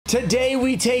Today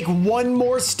we take one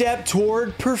more step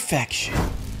toward perfection.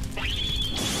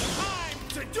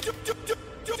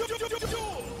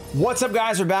 What's up,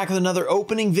 guys? We're back with another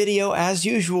opening video as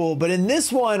usual, but in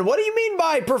this one, what do you mean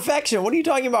by perfection? What are you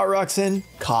talking about, Ruxin?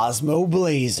 Cosmo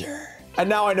Blazer. And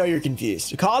now I know you're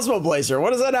confused. Cosmo Blazer,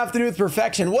 what does that have to do with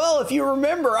perfection? Well, if you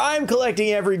remember, I'm collecting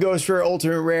every Ghost Rare,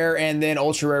 Ultimate Rare, and then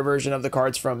Ultra Rare version of the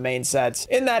cards from main sets.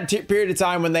 In that period of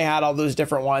time when they had all those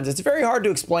different ones, it's very hard to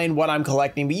explain what I'm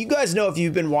collecting, but you guys know if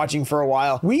you've been watching for a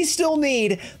while, we still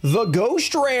need the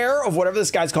Ghost Rare of whatever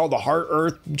this guy's called, the Heart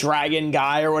Earth Dragon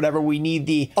guy or whatever. We need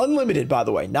the Unlimited, by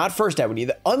the way, not first ed. We need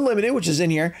the Unlimited, which is in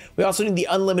here. We also need the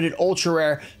Unlimited Ultra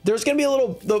Rare. There's going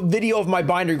to be the video of my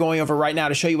binder going over right now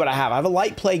to show you what I have. I have a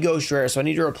light play Ghost Rare, so I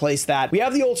need to replace that. We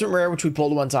have the Ultimate Rare, which we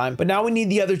pulled one time, but now we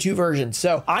need the other two versions.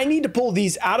 So I need to pull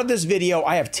these out of this video.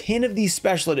 I have 10 of these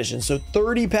special editions, so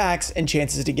 30 packs and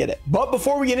chances to get it. But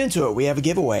before we get into it, we have a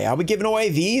giveaway. I'll be giving away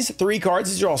these 3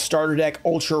 cards. These are all starter deck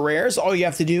Ultra Rares. All you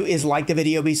have to do is like the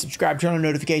video, be subscribed, turn on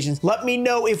notifications. Let me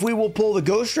know if we will pull the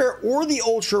Ghost Rare or the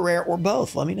Ultra Rare or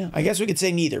both. Let me know. I guess we could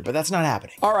say neither, but that's not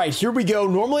happening. All right, here we go.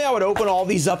 Normally I would open all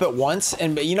these up at once,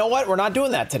 but you know what? We're not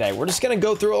doing that today. We're just gonna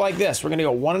go through it like this. We're gonna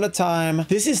go one at a time.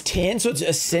 This is 10, so it's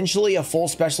essentially a full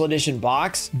special edition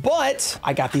box, but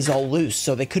I got these all loose,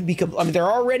 so they could be, I mean, they're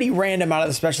already random out of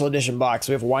the special edition box.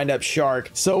 We have Wind Up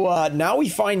Shark. So now we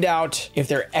find out if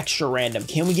they're extra random.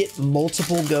 Can we get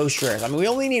multiple Ghost Rares? I mean, we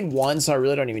only need one, so I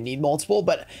really don't even need multiple,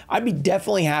 but I'd be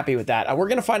definitely happy with that. We're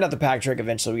gonna find out the pack trick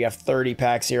eventually. We have 30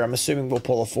 packs here. I'm assuming we'll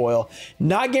pull a foil.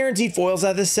 Not guaranteed foils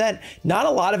out of this set. Not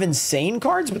a lot of insane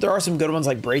cards, but there are some good ones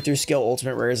like Breakthrough Skill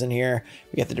Ultimate Rares in here.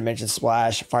 We got the Dimension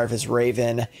Splash, Firefist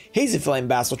Raven, Hazy Flame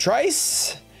Basil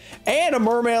Trice, and a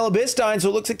Mermail Abyssine. So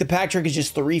it looks like the pack trick is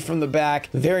just 3 from the back.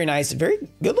 Very nice. Very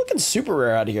good looking super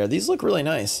rare out of here. These look really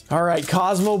nice. All right,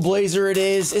 Cosmo Blazer it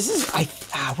is. This is,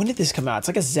 when did this come out? It's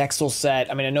like a Zexal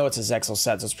set. I mean, I know it's a Zexal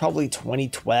set, so it's probably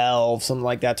 2012, something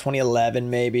like that,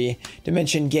 2011 maybe.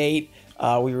 Dimension Gate.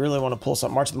 We really want to pull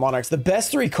some March of the Monarchs. The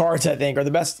best 3 cards, I think, are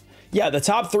the best. Yeah, the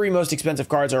top 3 most expensive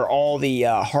cards are all the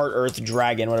Heart Earth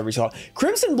Dragon, whatever you call it.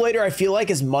 Crimson Blader, I feel like,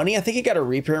 is money. I think it got a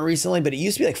reprint recently, but it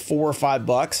used to be like $4 or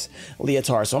 $5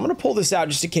 Leotard. So I'm going to pull this out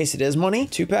just in case it is money.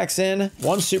 2 packs in,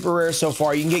 1 super rare so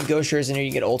far. You can get Ghost Rares in here.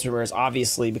 You can get Ultra Rares,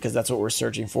 obviously, because that's what we're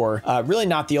searching for. Really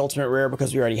not the Ultimate Rare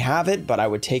because we already have it, but I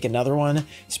would take another one.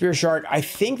 Spear Shark, I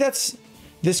think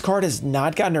this card has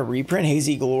not gotten a reprint.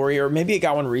 Hazy Glory, or maybe it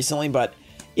got one recently, but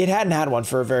it hadn't had one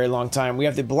for a very long time. We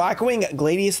have the Blackwing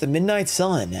Gladius, the Midnight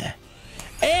Sun,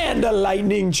 and a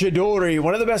Lightning Chidori,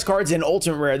 one of the best cards in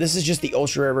Ultimate Rare. This is just the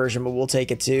Ultra Rare version, but we'll take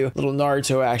it too. Little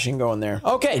Naruto action going there.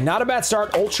 Okay, not a bad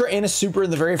start. Ultra and a Super in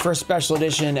the very first special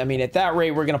edition. I mean, at that rate,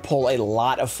 we're gonna pull a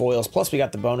lot of foils. Plus, we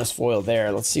got the bonus foil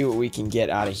there. Let's see what we can get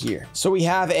out of here. So we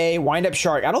have a Wind Up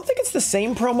Shark. I don't think it's the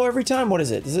same promo every time. What is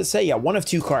it? Does it say? Yeah, 1 of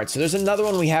 2 cards. So there's another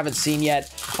one we haven't seen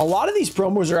yet. A lot of these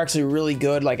promos are actually really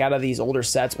good, like out of these older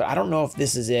sets, but I don't know if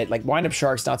this is it. Like Wind Up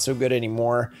Shark's not so good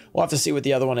anymore. We'll have to see what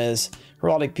the other one is.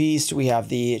 Heraldic Beast, we have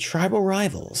the Tribal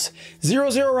Rivals,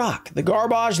 0-0 Rock, the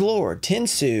Garbage Lord,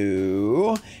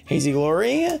 Tinsu, Hazy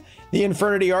Glory, the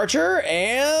Infernity Archer,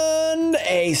 and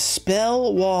a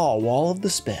Spell Wall, Wall of the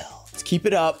Spell. Let's keep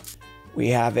it up. We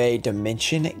have a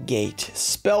Dimension Gate,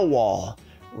 Spell Wall,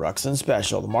 Ruxin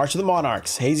Special, the March of the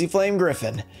Monarchs, Hazy Flame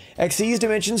Griffin, Xyz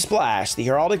Dimension Splash, the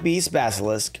Heraldic Beast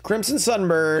Basilisk, Crimson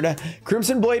Sunbird,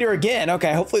 Crimson Blader again.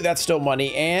 Okay, hopefully that's still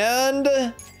money,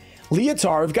 and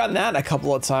Leotard, we've gotten that a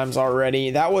couple of times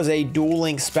already. That was a Duel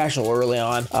Link special early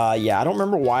on. Yeah, I don't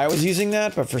remember why I was using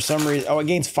that, but for some reason, it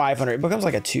gains 500. It becomes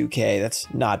like a 2K. That's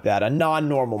not bad. A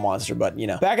non-normal monster, but you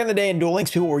know. Back in the day in Duel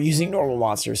Links, people were using normal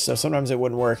monsters, so sometimes it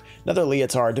wouldn't work. Another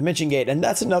Leotard, Dimension Gate, and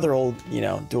that's another old, you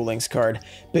know, Duel Links card.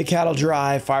 Big Cattle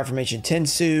Drive, Fire Formation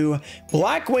Tensu,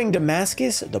 Blackwing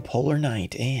Damascus, the Polar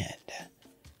Knight, and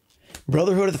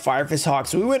Brotherhood of the Firefist Hawk.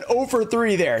 So we went 0 for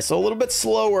 3 there. So a little bit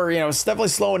slower, you know, it's definitely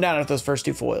slowing down after those first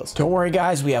 2 foils. Don't worry,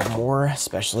 guys. We have more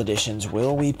special editions.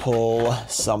 Will we pull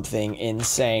something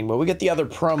insane? Will we get the other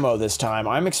promo this time?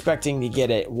 I'm expecting to get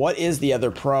it. What is the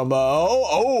other promo?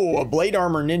 Oh, a Blade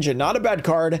Armor Ninja. Not a bad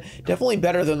card. Definitely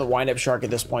better than the Wind Up Shark at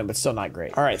this point, but still not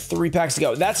great. All right, 3 packs to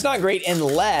go. That's not great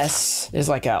unless there's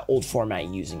like an old format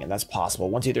using it. That's possible.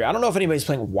 1, 2, 3. I don't know if anybody's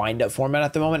playing Wind Up format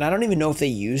at the moment. I don't even know if they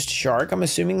used Shark. I'm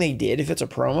assuming they did if it's a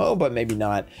promo, but maybe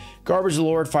not. Garbage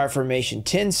Lord, Fire Formation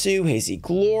Tensu, Hazy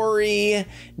Glory,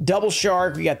 Double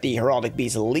Shark. We got the Heraldic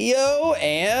Beast Leo,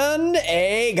 and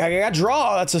a Gaga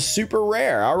Draw. That's a super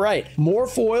rare. All right, more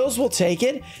foils, we'll take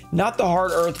it. Not the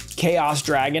Hard Earth Chaos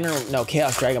Dragon, or no,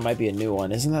 Chaos Dragon might be a new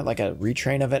one. Isn't that like a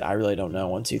retrain of it? I really don't know.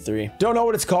 1, 2, 3. Don't know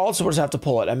what it's called, so we'll just have to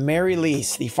pull it. A Mary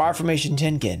Lease, the Fire Formation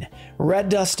Tenkin, Red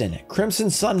Dustin, Crimson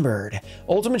Sunbird,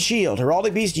 Ultimate Shield,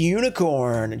 Heraldic Beast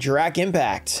Unicorn, Jirac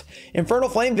Impact, Infernal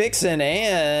Flame Vixen,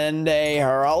 and a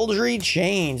Heraldry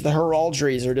Change. The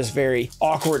Heraldries are just very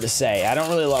awkward to say. I don't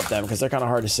really love them because they're kind of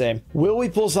hard to say. Will we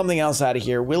pull something else out of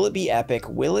here? Will it be epic?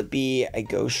 Will it be a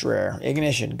Ghost Rare?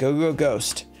 Ignition, Go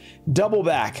Ghost. Double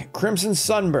Back, Crimson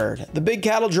Sunbird, the Big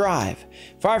Cattle Drive,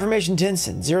 Fire Formation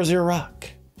Tinson, 0-0 Rock.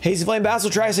 Hazy Flame Basil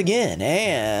tries again,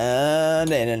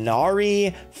 and an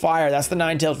Inari Fire. That's the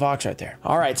nine-tailed fox right there.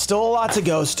 All right, still a lot to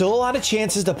go. Still a lot of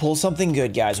chances to pull something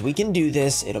good, guys. We can do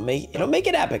this. It'll make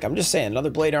it epic. I'm just saying,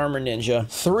 another Blade Armor Ninja.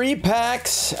 3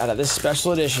 packs out of this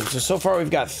special edition. So far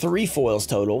we've got 3 foils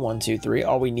total. 1, 2, 3.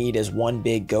 All we need is 1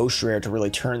 big Ghost Rare to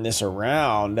really turn this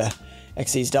around.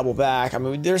 XC's double back. I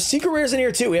mean, there's secret rares in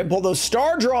here too. We haven't pulled those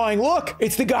star drawing. Look,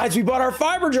 it's the guys we bought our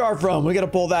fiber jar from. We got to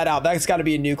pull that out. That's got to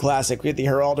be a new classic. We get the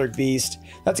Heraldic Beast.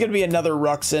 That's going to be another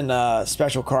Ruxin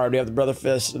special card. We have the Brother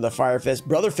Fist of the Fire Fist.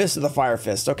 Brother Fist of the Fire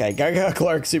Fist. Okay, Gaga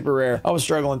Clark, super rare. I was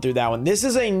struggling through that one. This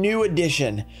is a new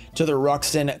addition to the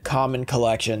Ruxin Common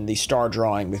Collection, the star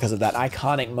drawing, because of that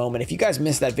iconic moment. If you guys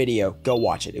missed that video, go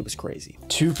watch it. It was crazy.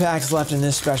 2 packs left in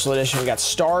this special edition. We got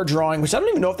star drawing, which I don't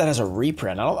even know if that has a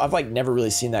reprint. I've like never really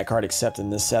seen that card except in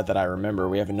this set that I remember.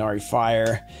 We have Inari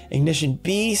Fire, Ignition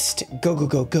Beast, Go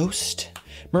Ghost,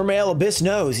 Mermail Abyss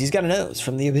Nose. He's got a nose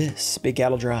from the Abyss. Big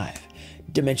Cattle Drive.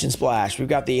 Dimension Splash. We've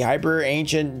got the Hyper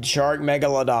Ancient Shark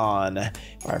Megalodon.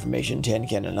 Fire Formation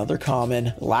Tenkin, another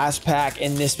common. Last pack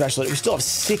in this special. We still have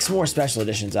 6 more special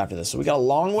editions after this, so we got a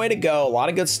long way to go. A lot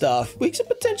of good stuff. We could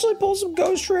potentially pull some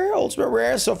Ghost Rare, Ultimate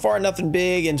Rare. So far, nothing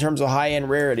big in terms of high-end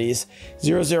rarities.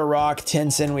 0-0 Rock,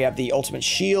 Tensin. We have the Ultimate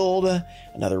Shield,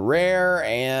 another rare,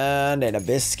 and an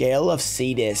Abyss Scale of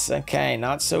Cetus. Okay,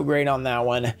 not so great on that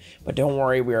one, but don't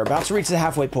worry, we are about to reach the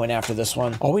halfway point after this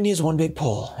one. All we need is 1 big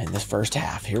pull in this first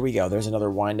half. Here we go. There's another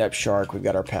wind-up shark. We've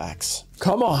got our packs.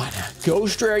 Come on,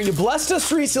 Ghost Rare. You blessed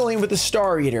us recently with the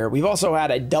Star Eater. We've also had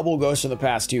a double Ghost in the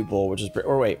past 2 pull, which is,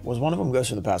 or wait, was one of them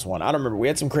Ghost in the past 1? I don't remember. We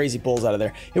had some crazy pulls out of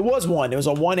there. It was 1. It was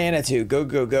a 1 and a 2. Go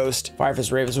Ghost, Fire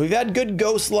Fist Raven. So we've had good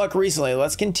Ghost luck recently.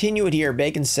 Let's continue it here.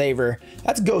 Bacon Saver.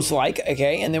 That's Ghost-like,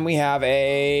 okay? And then we have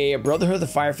a Brotherhood of the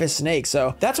Fire Fist Snake.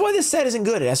 So that's why this set isn't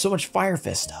good. It has so much Fire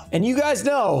Fist stuff. And you guys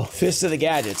know, Fist of the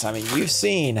Gadgets. I mean, you've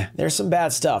seen there's some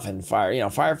bad stuff in Fire. You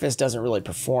know, Fire Fist doesn't really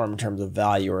perform in terms of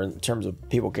value or in terms of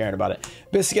people caring about it.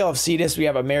 Abyss Scale of Cetus, we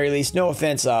have a Mary Lease. No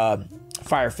offense,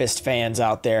 Fire Fist fans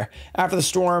out there. After the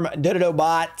Storm, Dodo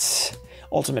Bot,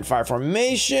 Ultimate Fire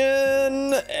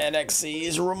Formation,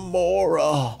 NXC's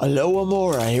Remora. Aloha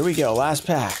Mora. Here we go. Last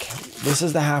pack. This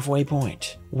is the halfway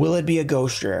point. Will it be a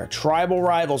Ghost Rare? Tribal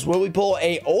Rivals. Will we pull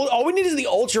a all we need is the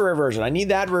ultra rare version. I need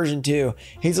that version too.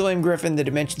 Hazelame Griffin, the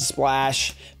Dimension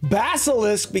Splash,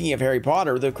 Basilisk, speaking of Harry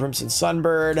Potter, the Crimson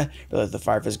Sunbird, the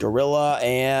Fire Fist Gorilla,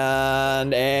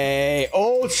 and a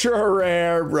ultra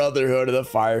rare Brotherhood of the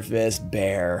Fire Fist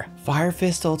Bear. Fire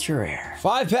Fist ultra rare.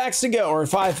 5 packs to go, or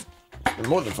 5.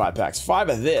 More than 5 packs. 5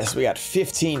 of this. We got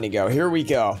 15 to go. Here we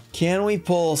go. Can we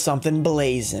pull something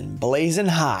blazing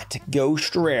hot?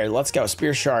 Ghost Rare. Let's go.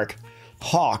 Spear Shark,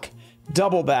 Hawk,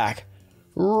 Double Back,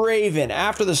 Raven,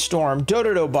 After the Storm,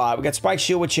 Dodo Bot. We got Spike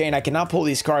Shield with Chain. I cannot pull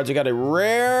these cards. We got a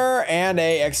rare and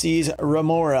a XC's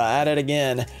Remora. At it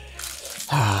again.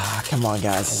 Come on,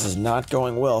 guys. This is not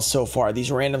going well so far.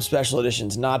 These random special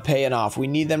editions not paying off. We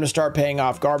need them to start paying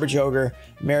off. Garbage Ogre,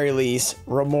 Mary Lease,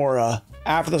 Remora,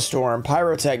 After the Storm,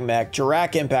 Pyrotech Mech,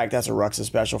 Jirac Impact. That's a Ruxin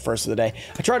special first of the day.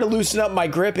 I try to loosen up my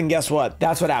grip, and guess what?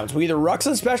 That's what happens. We either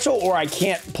Ruxin special or I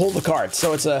can't pull the cards.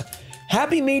 So it's a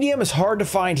happy medium. Is hard to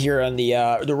find here on the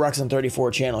Ruxin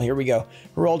 34 channel. Here we go.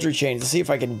 Heraldry Chains. Let's see if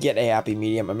I can get a happy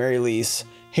medium. A Mary Lease,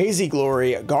 Hazy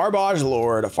Glory, Garbage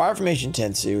Lord, a Fire Formation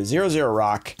Tensu, 0-0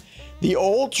 Rock, the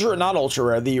not ultra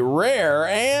rare, the rare,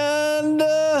 and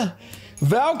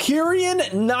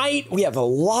Valkyrian Knight. We have a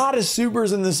lot of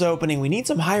supers in this opening. We need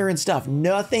some higher end stuff.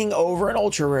 Nothing over an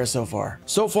ultra rare so far.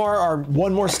 So far, our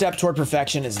one more step toward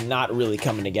perfection is not really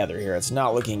coming together here. It's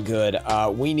not looking good.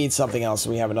 We need something else.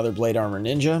 We have another Blade Armor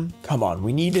Ninja. Come on,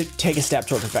 we need to take a step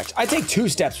toward perfection. I take 2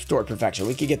 steps toward perfection.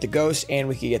 We could get the Ghost and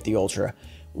we could get the Ultra.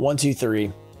 1, 2,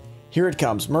 3. Here it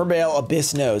comes. Mermail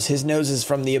Abyss Nose. His nose is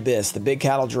from the Abyss. The Big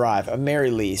Cattle Drive. A Mary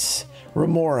Lease.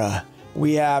 Remora.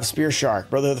 We have Spear Shark.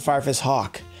 Brotherhood of the Fire Fist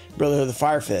Hawk. Brotherhood of the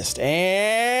Fire Fist.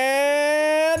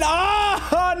 And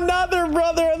another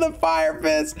Brother of the Fire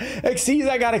Fist. Exceeds,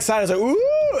 I got excited. I was like,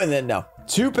 ooh, and then no.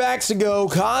 2 packs to go.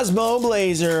 Cosmo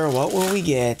Blazer. What will we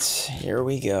get? Here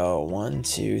we go. 1,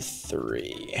 2,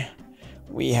 3.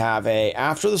 We have a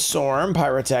After the Storm,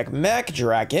 Pyrotech Mech,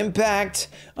 Drac Impact,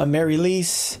 a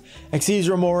Mary-Lise, Exceeds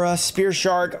Remora, Spear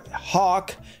Shark,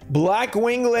 Hawk,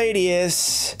 Blackwing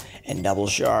Ladius, and Double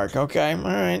Shark. Okay, all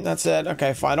right, that's it.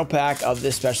 Okay, final pack of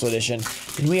this special edition.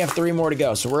 And we have 3 more to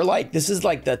go. So we're like, this is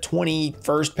like the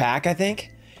 21st pack, I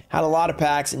think. Had a lot of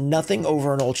packs, nothing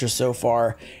over an ultra so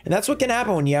far. And that's what can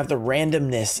happen when you have the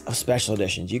randomness of special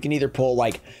editions. You can either pull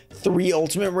like 3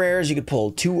 ultimate rares, you could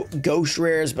pull 2 ghost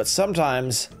rares, but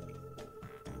sometimes...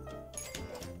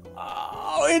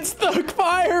 Oh, it's the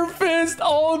Fire Fist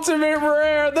Ultimate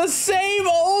Rare. The same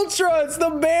Ultra. It's the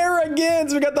Bear again.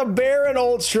 So we got the Baron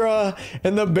Ultra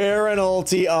and the Baron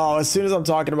Ulti. Oh, as soon as I'm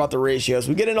talking about the ratios,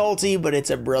 we get an Ulti, but it's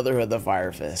a Brotherhood of the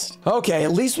Fire Fist. Okay,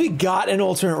 at least we got an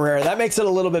Ultimate Rare. That makes it a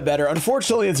little bit better.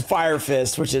 Unfortunately, it's Fire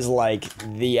Fist, which is like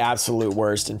the absolute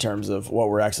worst in terms of what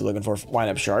we're actually looking for.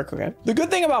 Lineup Shark, okay. The good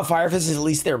thing about Fire Fist is at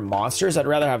least they're monsters. I'd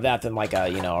rather have that than like a,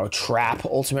 you know, a trap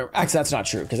Ultimate. Actually, that's not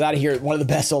true, because out of here, one of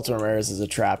the best Ultimate Rares is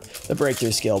a trap, the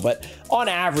breakthrough skill. But on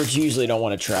average, you usually don't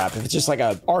want a trap. If it's just like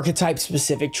a archetype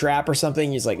specific trap or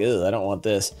something, you're like, ugh, I don't want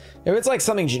this. If it's like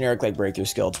something generic like breakthrough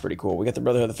skill, it's pretty cool. We got the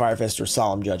Brotherhood of the Fire Fist or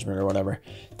Solemn Judgment or whatever.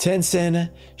 Tenzin,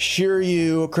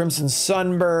 Shiryu, Crimson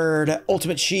Sunbird,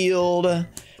 Ultimate Shield.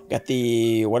 Got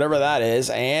the whatever that is,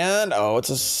 and oh, it's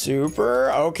a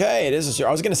super. Okay, it is a super.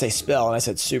 I was gonna say spell, and I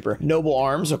said super. Noble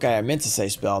Arms. Okay, I meant to say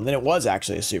spell, and then it was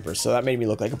actually a super, so that made me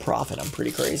look like a prophet. I'm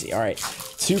pretty crazy. All right,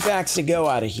 2 packs to go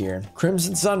out of here.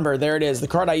 Crimson Sunbird. There it is. The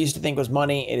card I used to think was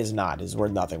money. It is not. It's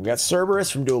worth nothing. We got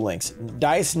Cerberus from Duel Links,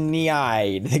 Dice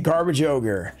Neide, the Garbage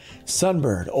Ogre,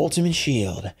 Sunbird, Ultimate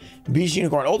Shield, Beast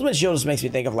Unicorn. Ultimate Shield just makes me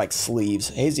think of like sleeves.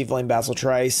 Hazy Flame, Basil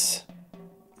Trice.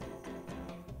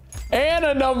 And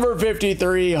a number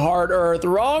 53, Heart Earth.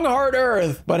 Wrong Heart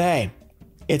Earth. But hey,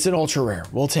 it's an ultra rare.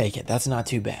 We'll take it. That's not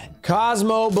too bad.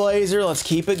 Cosmo Blazer. Let's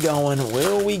keep it going.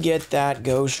 Will we get that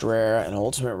ghost rare, an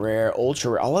ultimate rare,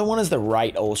 ultra rare? All I want is the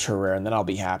right ultra rare, and then I'll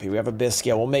be happy. We have a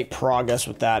Biscale. We'll make progress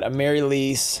with that. A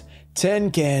Mary-Lise.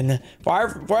 Tenkin, Fire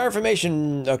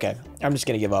Formation. Okay, I'm just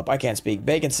gonna give up. I can't speak.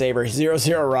 Bacon Saber,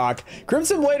 0-0 Rock,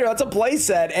 Crimson Blader. That's a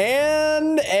playset,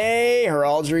 and a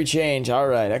Heraldry Change. All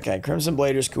right, okay. Crimson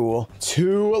Blader's cool.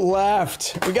 2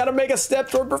 left. We gotta make a step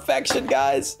toward perfection,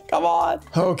 guys. Come on.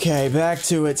 Okay, back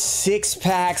to it. 6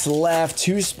 packs left.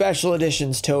 2 special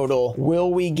editions total.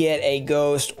 Will we get a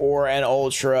ghost or an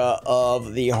ultra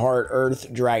of the Heart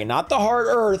Earth Dragon? Not the Heart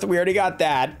Earth. We already got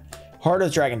that. Heart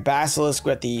of Dragon Basilisk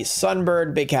with the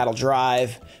Sunbird, Big Cattle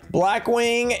Drive,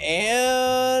 Blackwing,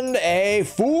 and a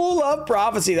Fool of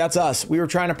Prophecy. That's us. We were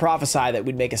trying to prophesy that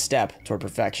we'd make a step toward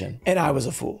perfection. And I was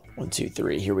a fool. 1, 2,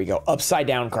 3. Here we go. Upside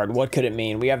down card. What could it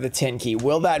mean? We have the 10 key.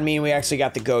 Will that mean we actually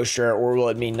got the ghost rare, or will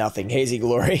it mean nothing? Hazy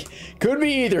Glory. Could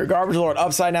be either. Garbage Lord,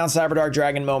 Upside Down Cyberdark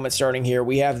Dragon moment starting here.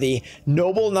 We have the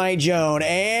Noble Knight Joan,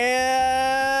 and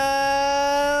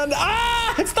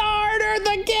it's the Heart Earth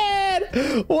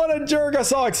again. What a jerk. I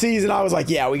saw Xyz and I was like,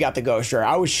 yeah, we got the ghost rare.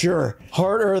 I was sure.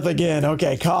 Heart Earth again.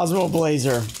 Okay, Cosmo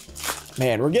Blazer.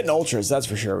 Man, we're getting ultras, that's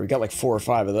for sure. We got like 4 or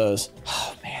 5 of those.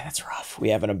 Oh man, that's rough. We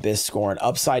have an Abyss Scorn,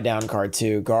 Upside Down card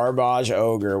too. Garbage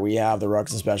Ogre. We have the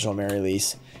Ruxin Special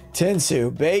Mary-Lise.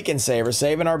 Tensu, Bacon Saver,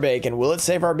 saving our bacon. Will it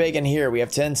save our bacon here? We have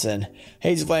Tenzin,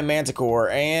 Hazy Flame Manticore,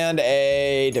 and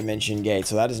a Dimension Gate.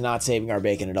 So that is not saving our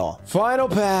bacon at all. Final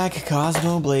pack,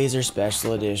 Cosmo Blazer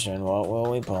Special Edition. What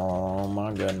will we pull? Oh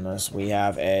my goodness. We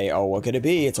have a, oh, what could it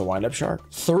be? It's a Wind Up Shark.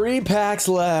 3 packs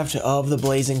left of the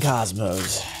Blazing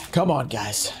Cosmos. Come on,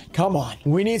 guys. Come on.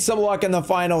 We need some luck in the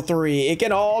final 3. It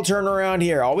can all turn around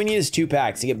here. All we need is 2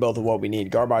 packs to get both of what we need.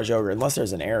 Garbage Ogre. Unless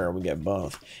there's an error, we get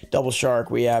both. Double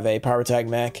Shark. We have a Pyrotag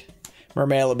Mech,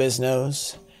 Mermail Abyss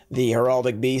Nose, the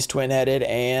Heraldic Beast, Twin-Headed,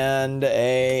 and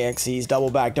a Xyz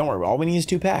Double Back. Don't worry. All we need is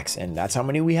 2 packs, and that's how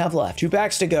many we have left. 2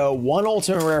 packs to go. 1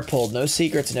 Ultimate Rare pulled. No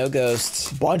secrets, no ghosts.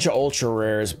 Bunch of Ultra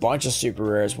Rares. Bunch of Super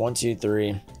Rares. 1, 2,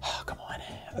 3. Oh, come on.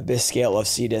 Abyss Scale of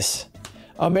Cetus.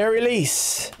 A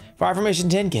Mary-Lise. Fire Formation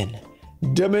Tenkin,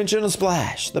 Dimensional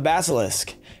Splash, the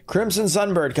Basilisk, Crimson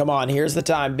Sunbird, come on, here's the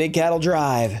time, Big Cattle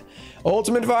Drive,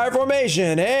 Ultimate Fire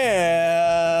Formation,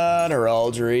 and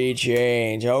Heraldry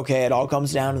Change. Okay, it all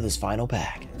comes down to this final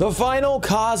pack. The final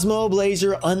Cosmo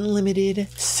Blazer Unlimited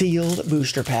Sealed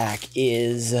Booster Pack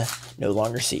is no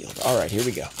longer sealed. All right, here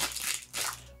we go.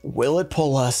 Will it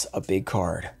pull us a big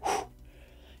card?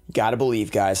 Gotta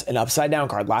believe, guys. An upside down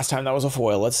card. Last time that was a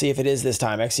foil. Let's see if it is this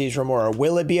time. Xyz Remora.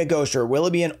 Will it be a ghost rare? Will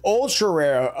it be an ultra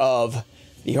rare of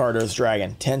the Heart Earth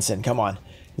Dragon? Tenzin, come on.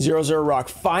 0/0 Rock.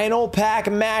 Final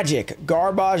pack magic.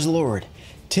 Garbage Lord.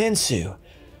 Tensu.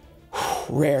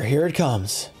 Rare. Here it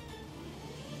comes.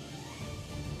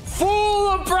 Full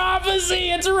of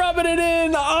prophecy. It's rubbing it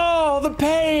in. Oh, the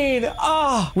pain.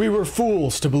 Ah, we were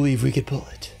fools to believe we could pull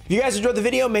it. If you guys enjoyed the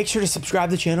video, make sure to subscribe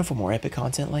to the channel for more epic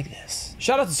content like this.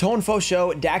 Shout out to Tone Fo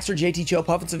Show, Daxter, JT Chill,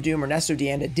 Puffins of Doom, Ernesto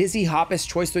Deanda, Dizzy, Hoppus,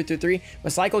 Choice 333,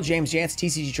 Macycle, James Jance,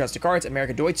 TCG Trusted Cards,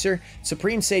 America Deutzer,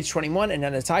 Supreme Sage 21,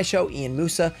 Ananda Tai Show, Ian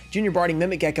Musa, Junior Barty,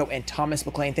 Mimic Gecko, and Thomas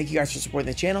McLean. Thank you guys for supporting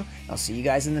the channel. I'll see you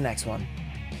guys in the next one.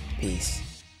 Peace.